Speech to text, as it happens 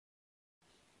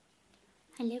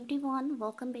Hello everyone,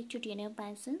 welcome back to DNA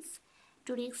Bioscience.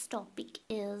 Today's topic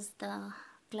is the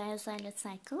glyoxylate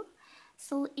cycle.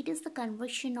 So it is the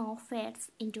conversion of fats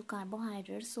into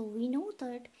carbohydrates. So we know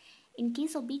that in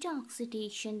case of beta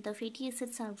oxidation, the fatty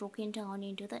acids are broken down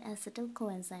into the acetyl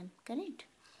coenzyme, correct?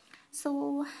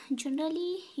 So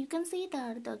generally you can say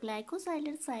that the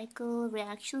glycosylate cycle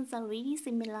reactions are very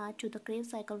similar to the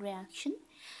Krebs cycle reaction.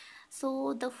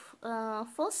 So the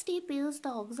first step is the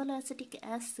oxaloacetic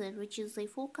acid, which is a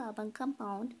 4-carbon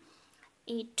compound.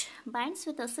 It binds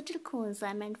with acetyl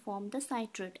coenzyme and forms the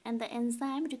citrate, and the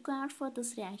enzyme required for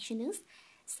this reaction is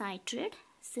citrate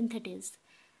synthetase.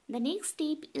 The next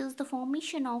step is the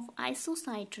formation of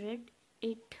isocitrate.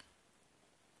 It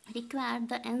required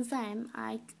the enzyme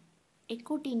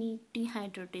ecotene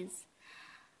dehydratase,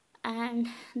 and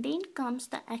then comes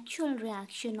the actual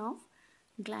reaction of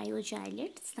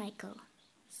glyoxylate cycle.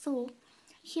 So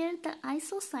here the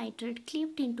isocitrate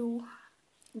cleaved into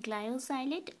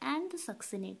glyoxylate and the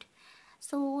succinate.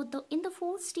 So in the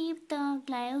fourth step, the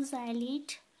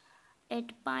glyoxylate,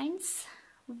 it binds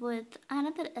with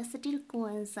another acetyl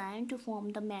coenzyme to form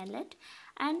the malate,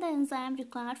 and the enzyme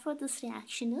required for this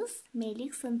reaction is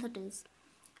malic synthetase.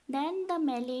 Then the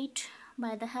malate,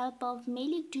 by the help of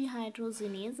malic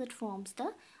dehydrogenase, it forms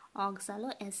the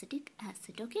oxaloacetic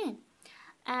acid. Okay,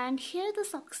 and here the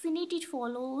succinate, it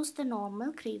follows the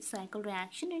normal Krebs cycle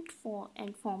reaction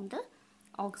and form the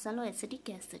oxaloacetic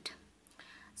acid.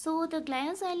 So the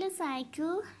glyoxylate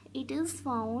cycle, it is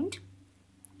found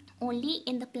only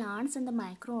in the plants and the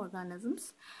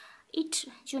microorganisms. It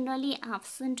generally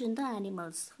absent in the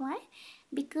animals. Why?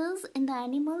 Because in the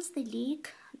animals they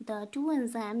lack the two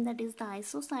enzymes, that is the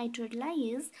isocitrate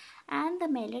lyase and the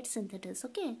malate synthetase.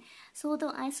 Okay, so the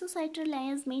isocitrate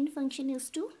lyase main function is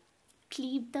to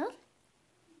cleave the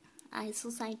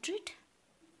isocitrate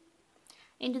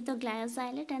into the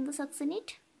glyoxylate and the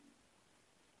succinate,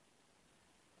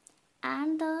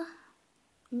 and the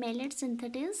malate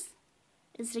synthetase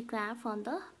is required for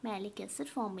the malic acid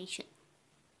formation.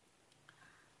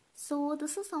 So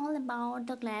this is all about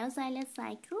the glyoxylate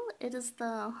cycle. It is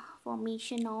the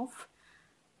formation of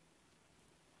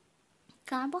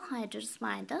carbohydrates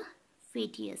by the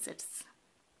fatty acids.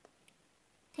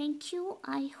 Thank you.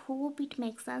 I hope it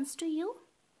makes sense to you.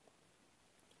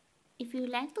 If you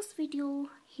like this video,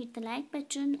 hit the like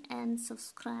button and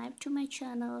subscribe to my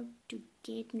channel to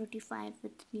get notified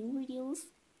with new videos.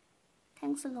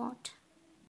 Thanks a lot.